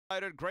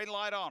Green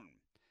light on.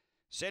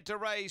 Set to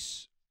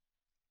race.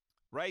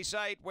 Race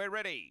 8, we're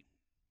ready.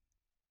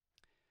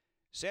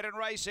 Set and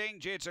racing.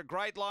 Gee, it's a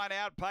great line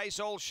out. Pace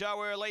all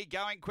show early.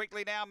 Going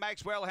quickly now.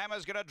 Maxwell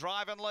Hammer's going to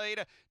drive and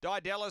lead.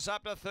 Didelis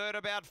up to third.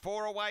 About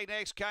 4 away.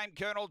 Next came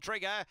Colonel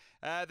Trigger.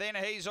 Then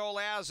He's All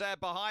Ours.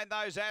 Behind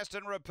those,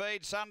 Aston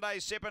Repeat, Sunday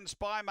Sip and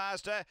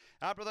Spymaster.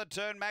 Up to the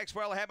turn.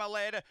 Maxwell Hammer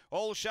led.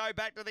 All show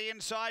back to the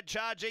inside.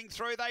 Charging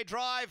through. They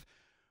drive.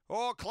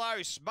 Or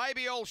close.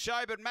 Maybe All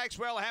Show, but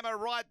Maxwell Hammer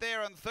right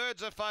there. And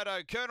third's a photo.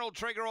 Colonel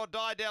Trigger or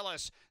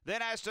Didelis.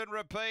 Then Aston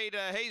Repeat.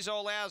 He's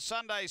All Ours.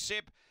 Sunday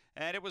Sip.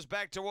 And it was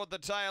back toward the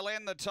tail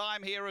end. The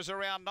time here is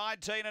around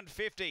 19 and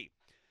 50.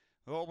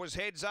 Or was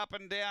heads up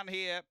and down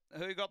here.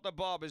 Who got the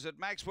bob? Is it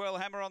Maxwell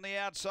Hammer on the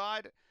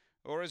outside?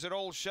 Or is it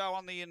All Show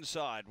on the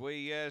inside?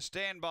 We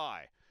stand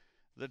by.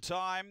 The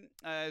time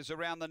is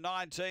around the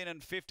 19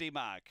 and 50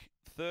 mark.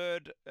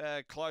 Third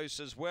close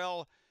as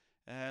well.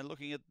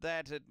 Looking at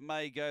that, it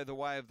may go the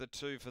way of the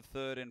 2 for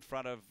third in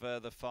front of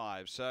the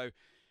 5. So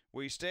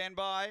we stand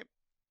by.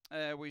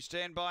 We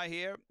stand by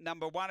here.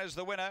 Number 1 is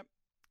the winner.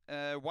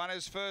 1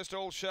 is first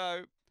All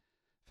Show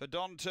for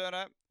Don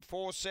Turner.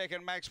 4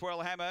 second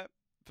Maxwell Hammer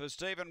for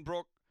Stephen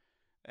Brook.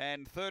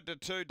 And 3rd to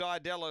 2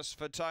 Didelis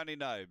for Tony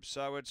Nobe.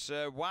 So it's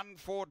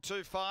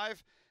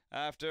 1-4-2-5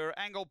 after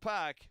Angle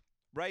Park,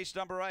 race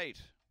number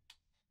 8.